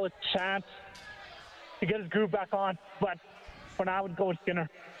Campbell a chance to get his groove back on. But for now, I would go with Skinner.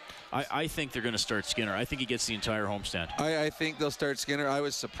 I think they're going to start Skinner. I think he gets the entire homestand. I think they'll start Skinner. I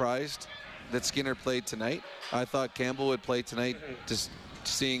was surprised that Skinner played tonight. I thought Campbell would play tonight, just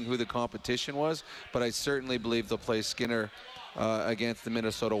seeing who the competition was. But I certainly believe they'll play Skinner against the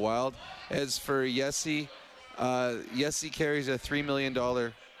Minnesota Wild. As for Yessi, Yessi carries a $3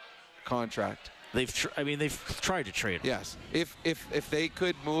 million contract. They've tried to trade him. Yes. If they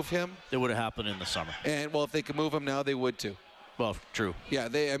could move him, it would have happened in the summer. And well, if they could move him now, they would too. Well, true. Yeah,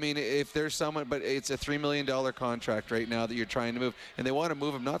 if there's someone, but it's a $3 million contract right now that you're trying to move, and they want to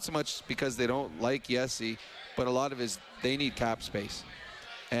move him not so much because they don't like Yessi, but a lot of they need cap space,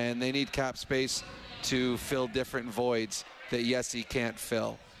 and they need cap space to fill different voids that Yessi can't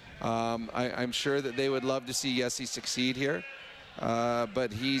fill. I'm sure that they would love to see Yessi succeed here,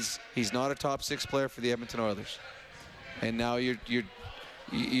 but he's not a top 6 player for the Edmonton Oilers, and now you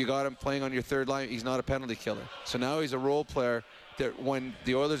got him playing on your third line. He's not a penalty killer. So now he's a role player that when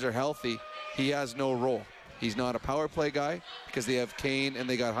the Oilers are healthy, he has no role. He's not a power play guy because they have Kane and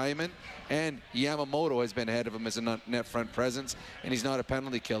they got Hyman. And Yamamoto has been ahead of him as a net front presence, and he's not a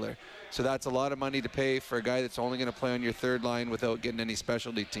penalty killer. So that's a lot of money to pay for a guy that's only going to play on your third line without getting any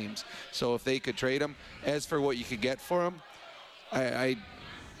specialty teams. So if they could trade him, as for what you could get for him, I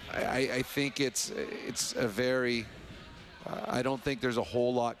think it's a very... I don't think there's a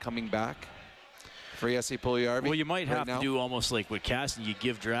whole lot coming back for Jesse Puljujarvi. Well, you might have to do almost like with Cassian. You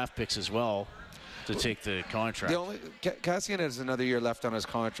give draft picks as well to take the contract. Cassian has another year left on his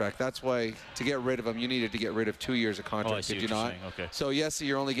contract. That's why to get rid of him, you needed to get rid of 2 years of contract. Did you not? Okay. So Jesse,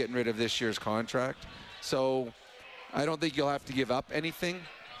 you're only getting rid of this year's contract. So I don't think you'll have to give up anything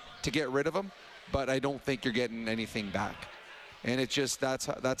to get rid of him, but I don't think you're getting anything back. And it's just that's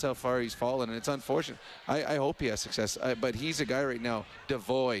how far he's fallen, and it's unfortunate. I hope he has success, but he's a guy right now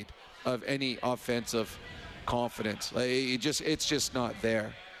devoid of any offensive confidence. Like, it's just not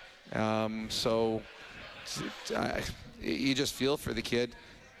there. So you just feel for the kid.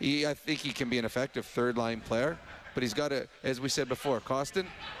 I think he can be an effective third-line player, but he's got to, as we said before, Costin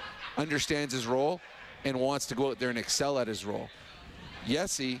understands his role and wants to go out there and excel at his role.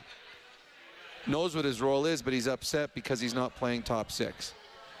 Yessi knows what his role is, but he's upset because he's not playing top 6.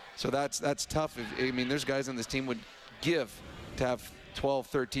 So that's tough. There's guys on this team would give to have 12,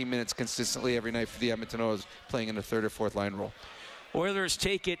 13 minutes consistently every night for the Edmonton Oilers playing in the third or fourth line role. Oilers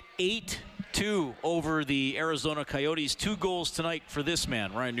take it 8-2 over the Arizona Coyotes. 2 goals tonight for this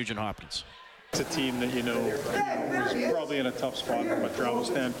man, Ryan Nugent-Hopkins. It's a team that was probably in a tough spot from a travel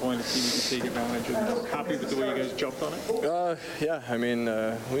standpoint. A team you can take advantage of. Happy with the way you guys jumped on it? Yeah,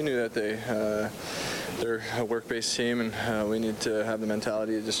 we knew that they're a work-based team, and we need to have the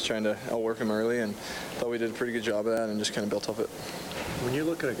mentality of just trying to outwork them early, and thought we did a pretty good job of that and just kind of built off it. When you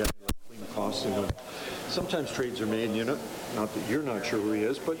look at a guy like Clean Costin, sometimes trades are made, not that you're not sure who he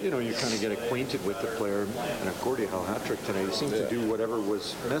is, but you kind of get acquainted with the player. And a Gordie Howe hat trick tonight. He seemed to do whatever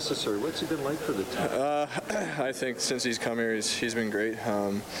was necessary. What's he been like for the team? I think since he's come here, he's been great.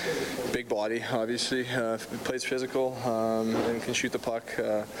 Big body, obviously. Plays physical and can shoot the puck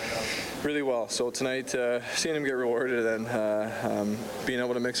really well. So tonight, seeing him get rewarded and being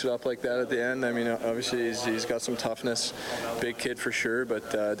able to mix it up like that at the end, obviously he's got some toughness. Big kid for sure, but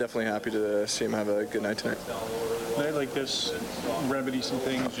definitely happy to see him have a good night tonight. like this remedy some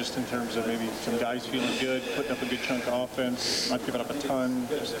things just in terms of maybe some guys feeling good, putting up a good chunk of offense, not giving up a ton,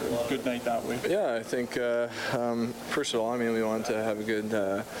 just a good night that way? Yeah, I think first of all, I mean, we wanted to have a good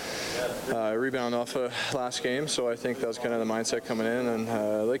rebound off of last game, so I think that was kind of the mindset coming in.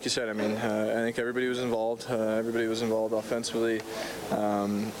 And like you said, I mean, I think everybody was involved. Everybody was involved offensively.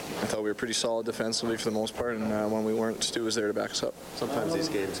 I thought we were pretty solid defensively for the most part, and when we weren't, Stu was there to back us up. Sometimes these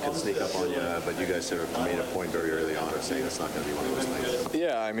games can sneak up on you, but you guys have made a point very early on of saying it's not going to be one of those nights.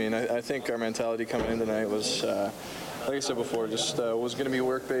 Yeah, I mean, I think our mentality coming in tonight was, like I said before, just was going to be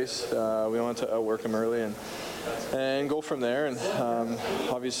work-based. We wanted to outwork them early and go from there. And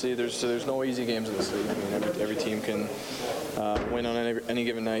obviously, there's no easy games in this league. I mean, every team can win on any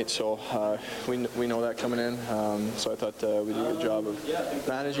given night. So we know that coming in. So I thought we did a good job of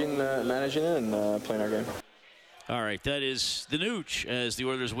managing it and playing our game. All right, that is the Nooch as the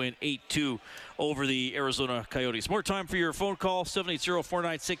Oilers win 8-2 over the Arizona Coyotes. More time for your phone call,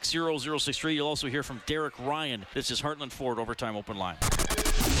 780-496-0063. You'll also hear from Derek Ryan. This is Heartland Ford Overtime Open Line.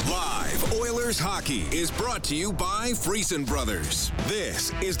 Live Oilers hockey is brought to you by Friesen Brothers.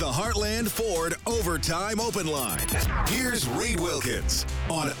 This is the Heartland Ford Overtime Open Line. Here's Reed Wilkins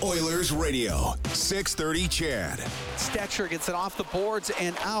on Oilers Radio, 630 CHAD. Stetcher gets it off the boards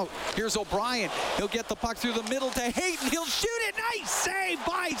and out. Here's O'Brien. He'll get the puck through the middle to Hayton. He'll shoot it. Nice save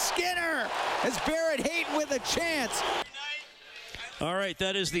by Skinner. As Barrett Hayton with a chance. All right,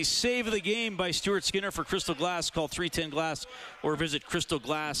 that is the save of the game by Stuart Skinner for Crystal Glass. Call 310-GLASS or visit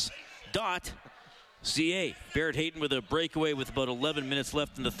crystalglass.ca. Barrett Hayton with a breakaway with about 11 minutes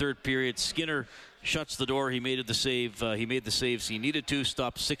left in the third period. Skinner shuts the door. He made the save. He made the saves he needed to.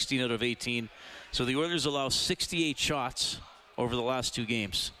 Stopped 16 out of 18. So the Oilers allow 68 shots over the last two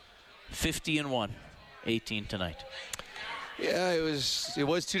games. 50-1, 18 tonight. Yeah, it was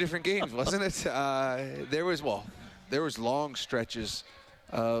two different games, wasn't it? There was long stretches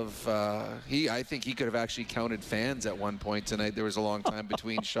of I think he could have actually counted fans at one point tonight. There was a long time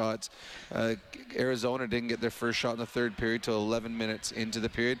between shots. Arizona didn't get their first shot in the third period till 11 minutes into the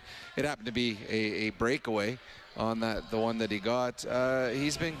period. It happened to be a breakaway on the one that he got.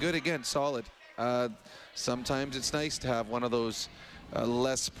 He's been good again, solid. Sometimes it's nice to have one of those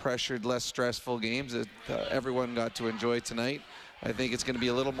less pressured, less stressful games that everyone got to enjoy tonight. I think it's going to be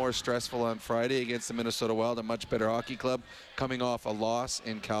a little more stressful on Friday against the Minnesota Wild, a much better hockey club, coming off a loss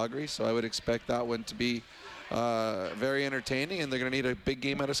in Calgary. So I would expect that one to be very entertaining, and they're going to need a big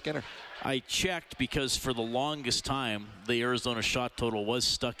game out of Skinner. I checked because for the longest time, the Arizona shot total was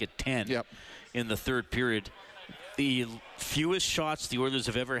stuck at 10 in the third period. The fewest shots the Oilers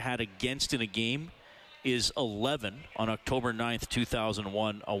have ever had against in a game is 11 on October 9th,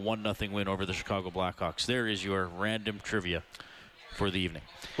 2001, a 1-0 win over the Chicago Blackhawks. There is your random trivia for the evening.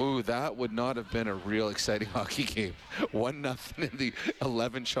 Ooh, that would not have been a real exciting hockey game. 1-0 in the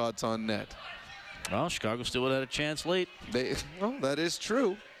 11 shots on net. Well, Chicago still would have had a chance late. Well, that is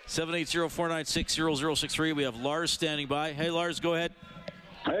true. 780-496-0063. We have Lars standing by. Hey, Lars, go ahead.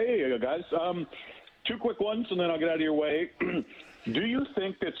 Hey, guys. Two quick ones, and then I'll get out of your way. Do you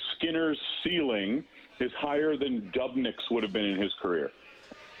think that Skinner's ceiling is higher than Dubnyk's would have been in his career?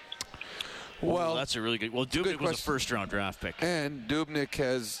 Well, that's a really good. Well, Dubnyk was a first-round draft pick, and Dubnyk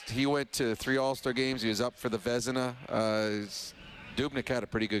he went to 3 All-Star games. He was up for the Vezina. Dubnyk had a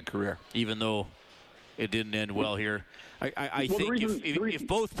pretty good career, even though it didn't end well here. I think if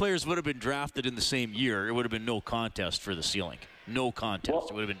both players would have been drafted in the same year, it would have been no contest for the ceiling. No contest. Well,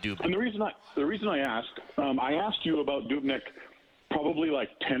 it would have been Dubnyk. And the reason I asked you about Dubnyk probably like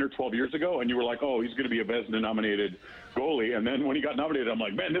 10 or 12 years ago, and you were like, oh, he's going to be a Vezina-nominated goalie. And then when he got nominated, I'm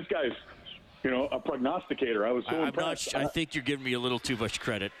like, man, this guy's, a prognosticator. I was so impressed. I think you're giving me a little too much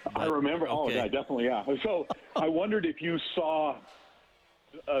credit. I remember. Okay. Oh, yeah, definitely, yeah. So I wondered if you saw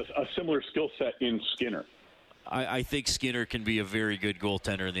a similar skill set in Skinner. I think Skinner can be a very good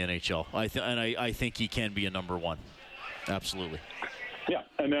goaltender in the NHL. I think he can be a number one. Absolutely. Yeah,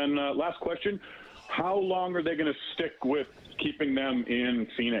 and then last question. How long are they going to stick with keeping them in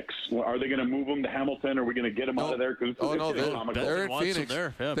Phoenix? Are they going to move them to Hamilton? Or are we going to get them out of there? They're in Phoenix.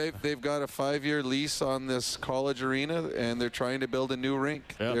 Yeah. They've got a 5-year lease on this college arena, and they're trying to build a new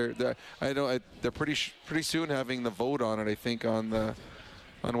rink. Yeah. They're pretty soon having the vote on it, I think, on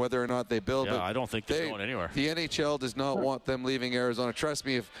whether or not they build. Yeah, I don't think they're going anywhere. The NHL does not want them leaving Arizona. Trust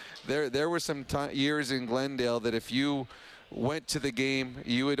me, if there were some years in Glendale that if you went to the game,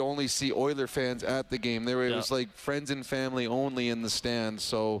 you would only see Oiler fans at the game. It was like friends and family only in the stands.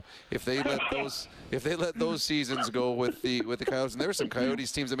 So if they let those seasons go with the Coyotes, and there were some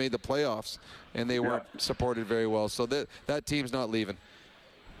Coyotes teams that made the playoffs and they weren't supported very well. So that team's not leaving.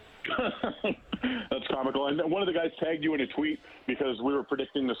 That's comical. And one of the guys tagged you in a tweet because we were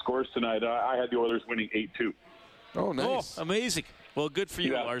predicting the scores tonight. I had the Oilers winning 8-2. Oh, nice. Oh, amazing. Well, good for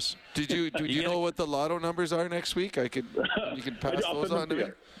you, Lars. Do you know what the lotto numbers are next week? You can pass those on to me.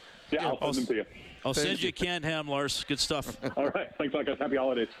 Yeah, I'll send them to you. I'll send you a canned ham, Lars. Good stuff. All right. Thanks a lot, guys. Happy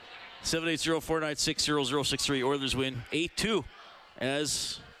holidays. 780-496-0063. Oilers win 8-2,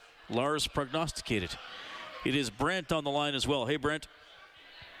 as Lars prognosticated. It is Brent on the line as well. Hey, Brent.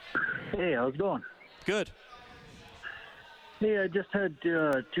 Hey, how's it going? Good. Hey, I just had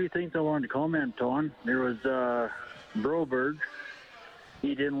two things I wanted to comment on. There was Broberg.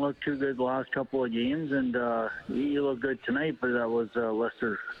 He didn't look too good the last couple of games, and he looked good tonight, but that was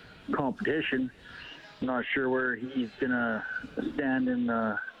lesser competition. I'm not sure where he's going to stand in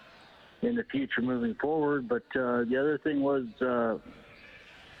the future moving forward. But the other thing was,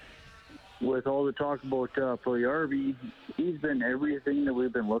 with all the talk about Puljujarvi, he's been everything that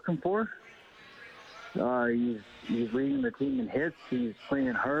we've been looking for. He's leading the team in hits. He's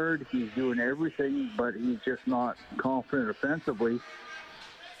playing hard. He's doing everything, but he's just not confident offensively.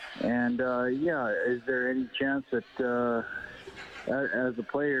 And, is there any chance that as a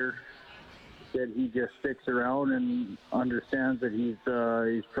player that he just sticks around and understands that he's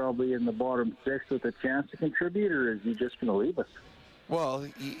probably in the bottom six with a chance to contribute, or is he just going to leave us? Well,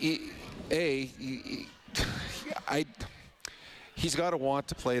 he's got to want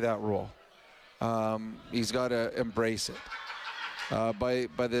to play that role. He's got to embrace it. By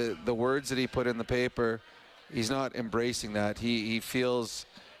the words that he put in the paper, he's not embracing that. He feels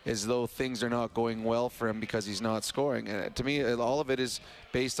as though things are not going well for him because he's not scoring. And to me, all of it is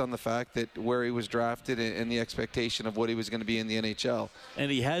based on the fact that where he was drafted and the expectation of what he was going to be in the NHL. And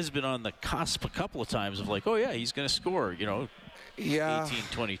he has been on the cusp a couple of times of like, oh, yeah, he's going to score, 18,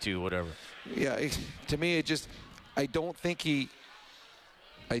 22, whatever. Yeah, to me, I don't think he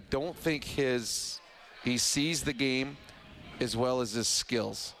sees the game as well as his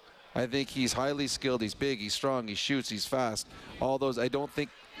skills. I think he's highly skilled. He's big. He's strong. He shoots. He's fast. All those. I don't think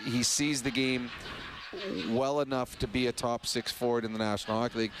he sees the game well enough to be a top six forward in the National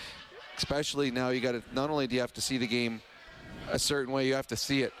Hockey League. Especially now, you got to. Not only do you have to see the game a certain way, you have to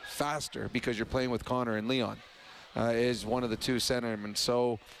see it faster because you're playing with Connor and Leon. Is one of the two centermen.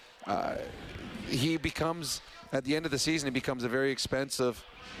 So he becomes, at the end of the season, he becomes a very expensive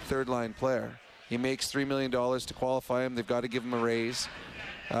third-line player. He makes $3 million to qualify him. They've got to give him a raise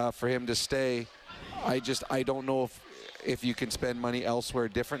for him to stay. I don't know if you can spend money elsewhere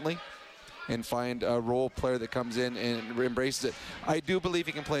differently and find a role player that comes in and embraces it. I do believe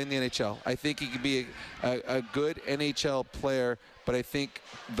he can play in the NHL. I think he can be a good NHL player, but I think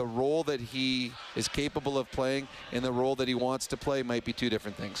the role that he is capable of playing and the role that he wants to play might be two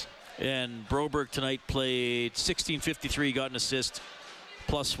different things. And Broberg tonight played 16:53, got an assist,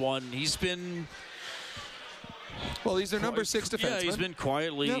 +1. He's been... Well, he's their number 6 defenseman. Yeah, he's been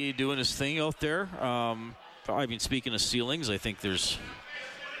quietly doing his thing out there. Speaking of ceilings, I think there's...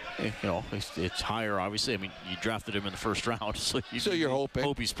 it's higher, obviously. I mean, you drafted him in the first round, so you're hoping.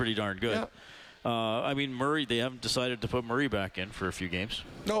 Hope he's pretty darn good. Yeah. Murray, they haven't decided to put Murray back in for a few games.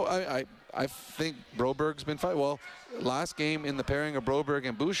 No, I think Broberg's been fine. Well, last game in the pairing of Broberg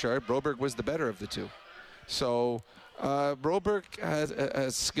and Bouchard, Broberg was the better of the two. So Broberg has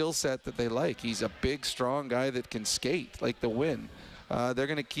a skill set that they like. He's a big, strong guy that can skate like the wind. They're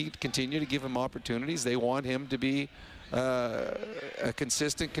going to continue to give him opportunities. They want him to be a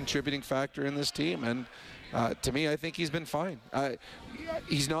consistent contributing factor in this team, and to me, I think he's been fine.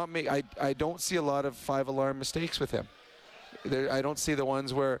 He's not. I don't see a lot of 5-alarm mistakes with him. I don't see the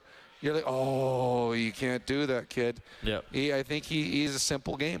ones where you're like, oh, you can't do that, kid. Yeah. I think he's a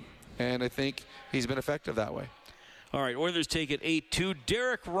simple game, and I think he's been effective that way. All right, Oilers take it 8-2.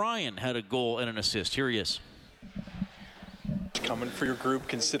 Derek Ryan had a goal and an assist. Here he is. Coming for your group,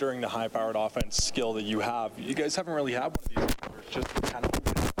 considering the high-powered offense skill that you have. You guys haven't really had one of these where it's just kind of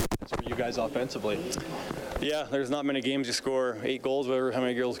for you guys offensively. Yeah, there's not many games you score 8 goals, whatever, how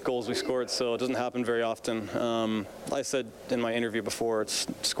many goals we scored, so it doesn't happen very often. I said in my interview before,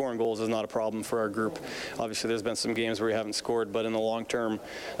 scoring goals is not a problem for our group. Obviously, there's been some games where we haven't scored, but in the long term,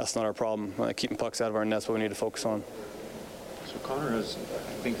 that's not our problem. Keeping pucks out of our nets, what we need to focus on. So Connor has, I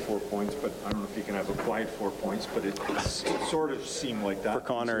think, 4 points, but I don't know if he can have acquired 4 points, but it sort of seemed like that. For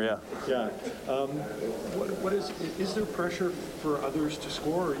Connor, yeah. Yeah. What is there pressure for others to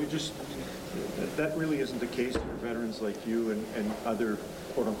score, or you just that really isn't the case for veterans like you and other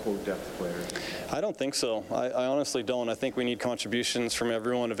quote-unquote depth players? I don't think so. I honestly don't. I think we need contributions from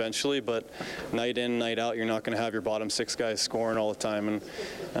everyone eventually, but night in, night out, you're not going to have your bottom six guys scoring all the time. And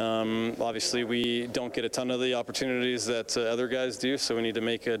obviously, we don't get a ton of the opportunities that other guys do, so we need to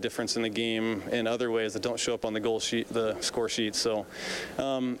make a difference in the game in other ways that don't show up on the goal sheet, the score sheet. So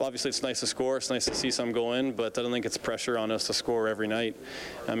obviously, it's nice to score. It's nice to see some go in, but I don't think it's pressure on us to score every night.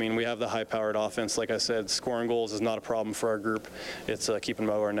 I mean, we have the high-powered offense. Like I said, scoring goals is not a problem for our group. It's keeping them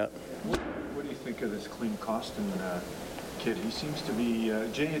out of our net. What do you think of this Klim Kostin kid? He seems to be,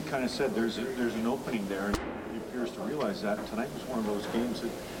 Jay had kind of said there's an opening there, and he appears to realize that. Tonight was one of those games that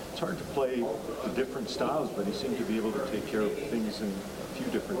it's hard to play the different styles, but he seemed to be able to take care of things in a few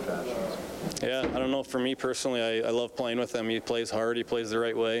different fashions. Yeah, I don't know. For me personally, I love playing with him. He plays hard. He plays the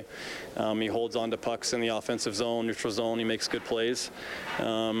right way. He holds on to pucks in the offensive zone, neutral zone. He makes good plays.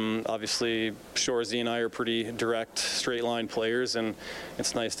 Obviously, Shorzy and I are pretty direct, straight-line players, and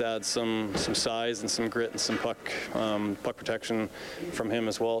it's nice to add some size and some grit and some puck protection from him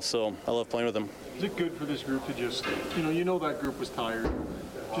as well. So I love playing with him. Is it good for this group to just, you know that group was tired,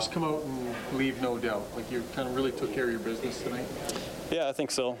 just come out and leave no doubt? Like you kind of really took care of your business tonight? Yeah, I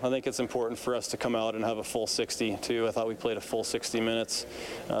think so. I think it's important for us to come out and have a full 60 too. I thought we played a full 60 minutes,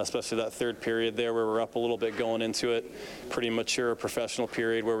 especially that third period there where we're up a little bit going into it. Pretty mature professional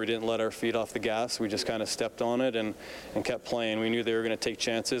period where we didn't let our feet off the gas. We just kind of stepped on it and kept playing. We knew they were going to take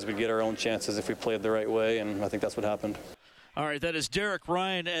chances. We'd get our own chances if we played the right way, and I think that's what happened. All right, that is Derek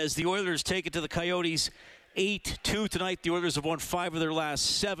Ryan as the Oilers take it to the Coyotes 8-2 tonight. The Oilers have won 5 of their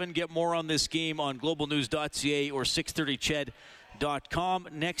last 7. Get more on this game on globalnews.ca or 630ched.com.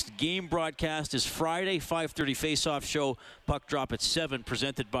 Next game broadcast is Friday, 5:30 face-off show. Puck drop at 7,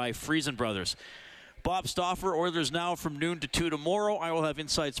 presented by Friesen Brothers. Bob Stauffer, Oilers Now from noon to 2 tomorrow. I will have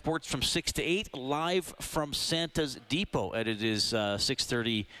Inside Sports from 6 to 8, live from Santa's Depot. And it is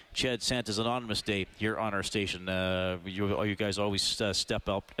 6:30 Ched Santa's Anonymous Day here on our station. You guys always step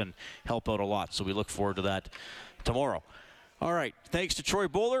up and help out a lot, so we look forward to that tomorrow. All right. Thanks to Troy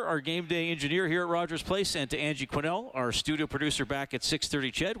Bowler, our game day engineer here at Rogers Place, and to Angie Quinnell, our studio producer back at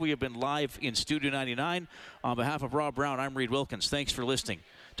 6:30 Ched. We have been live in Studio 99. On behalf of Rob Brown, I'm Reed Wilkins. Thanks for listening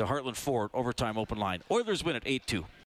to Heartland Ford Overtime Open Line. Oilers win at 8-2.